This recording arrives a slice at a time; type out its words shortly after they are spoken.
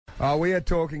Oh, we are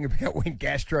talking about when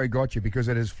Gastro got you because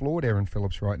it has floored Erin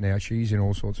Phillips right now. She's in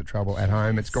all sorts of trouble at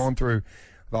home. It's gone through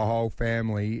the whole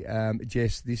family.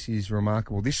 Jess, this is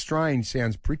remarkable. This strain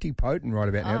sounds pretty potent right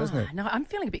about now, doesn't it? No, I'm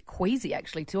feeling a bit queasy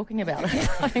actually talking about it.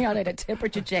 I think I need a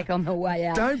temperature check on the way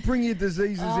out. Don't bring your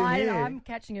diseases in here. I'm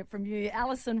catching it from you.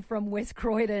 Alison from West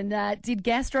Croydon. Did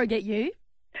Gastro get you?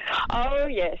 Oh,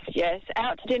 yes.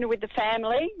 Out to dinner with the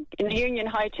family in the Union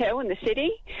Hotel in the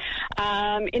city,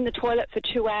 in the toilet for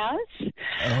 2 hours.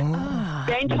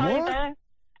 Bent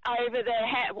over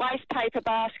the waste paper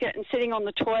basket and sitting on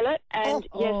the toilet, and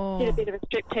did a bit of a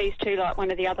striptease too, like one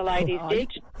of the other ladies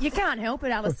did. You can't help it,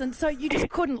 Alison. So you just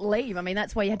couldn't leave. I mean,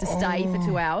 that's why you had to stay for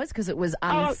 2 hours because it was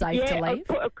unsafe to leave.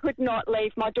 I could not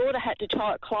leave. My daughter had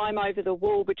to climb over the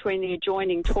wall between the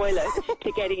adjoining toilets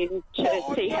to get in to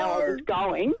see how I was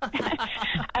going.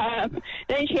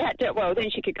 Then she had to. Well,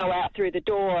 then she could go out through the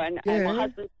door, and my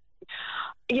husband.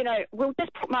 You know, we'll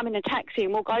just put Mum in a taxi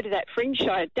and we'll go to that Fringe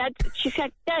show. She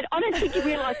said, Dad, I don't think you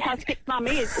realise how sick Mum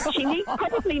is. She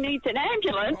probably needs an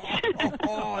ambulance.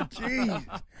 Oh,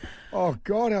 jeez. Oh,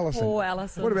 God, Alison. Poor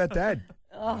Alison. What about Dad?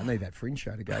 I need that Fringe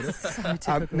show to go to. So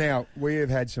typical. Now, we have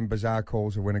had some bizarre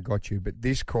calls of when it got you, but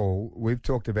this call, we've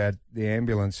talked about the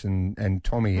ambulance and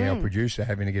Tommy, our producer,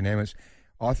 having to get an ambulance.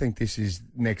 I think this is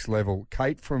next level.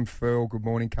 Kate from Firle. Good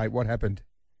morning, Kate. What happened?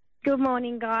 Good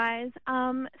morning, guys.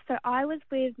 So I was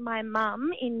with my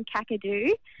mum in Kakadu.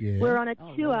 Yeah. We were on a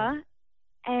tour,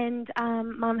 and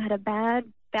Mum had a bad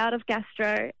bout of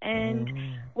gastro, and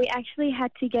we actually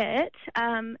had to get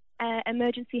an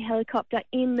emergency helicopter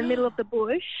in the middle of the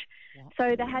bush.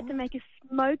 So they had to make a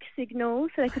smoke signal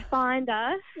so they could find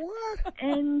us. What?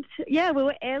 And, yeah, we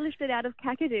were airlifted out of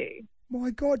Kakadu.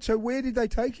 My God. So where did they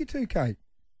take you to, Kate?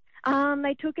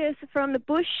 They took us from the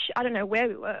bush, I don't know where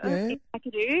we were, in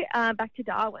Kakadu, back to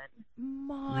Darwin.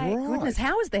 My goodness.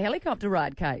 How was the helicopter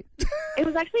ride, Kate? It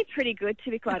was actually pretty good,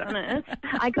 to be quite honest.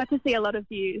 I got to see a lot of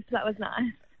views. So that was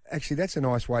nice. Actually, that's a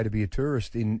nice way to be a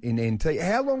tourist in NT.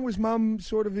 How long was Mum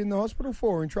sort of in the hospital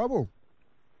for, in trouble?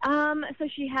 So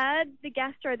she had the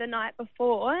gastro the night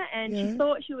before, and she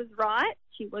thought she was right.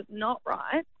 She was not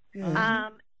right. Yeah.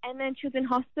 And then she was in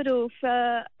hospital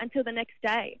until the next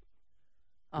day.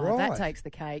 Oh, Right. that takes the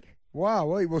cake. Wow.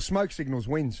 Well, smoke signals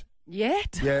wins. Yeah.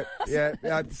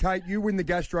 Yeah. Kate, you win the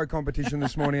gastro competition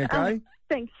this morning, okay?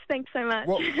 Thanks so much.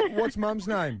 What's Mum's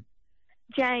name?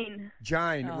 Jane.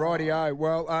 Jane, rightio.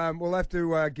 Well, we'll have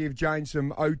to give Jane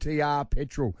some OTR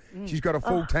petrol. She's got a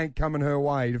full tank coming her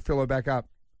way to fill her back up.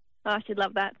 Oh, I should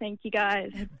love that. Thank you,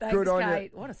 guys. Thanks, Good on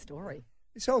Kate. you. What a story.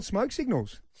 It's all smoke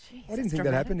signals. Jeez, I didn't think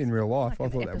that happened in real life. Like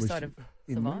I thought an that was episode of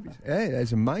in Survivor. movies. Yeah,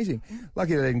 that's amazing.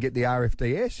 Lucky they didn't get the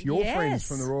RFDS, your Yes. friends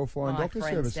from the Royal Flying My Doctor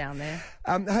friends Service. down there.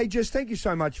 Hey, Jess, thank you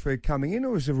so much for coming in. It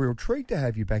was a real treat to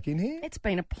have you back in here. It's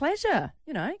been a pleasure.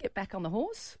 You know, get back on the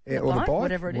horse. Or the bike,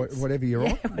 whatever it is. whatever you're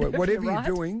on. whatever Whatever you you're ride.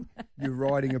 doing, you're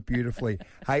riding it beautifully.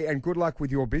 Hey, and good luck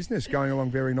with your business going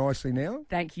along very nicely now.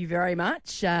 Thank you very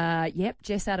much.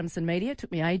 Jess Adamson Media.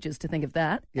 Took me ages to think of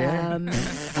that. Yeah.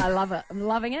 I love it. I'm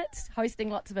loving it. Hosting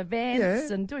lots of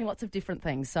events and doing lots of different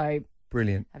things. So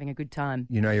Brilliant. having a good time.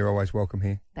 You know you're always welcome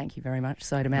here. Thank you very much,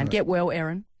 Soda Man. Get well,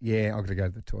 Erin. Yeah, I've got to go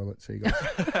to the toilet. See you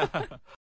guys.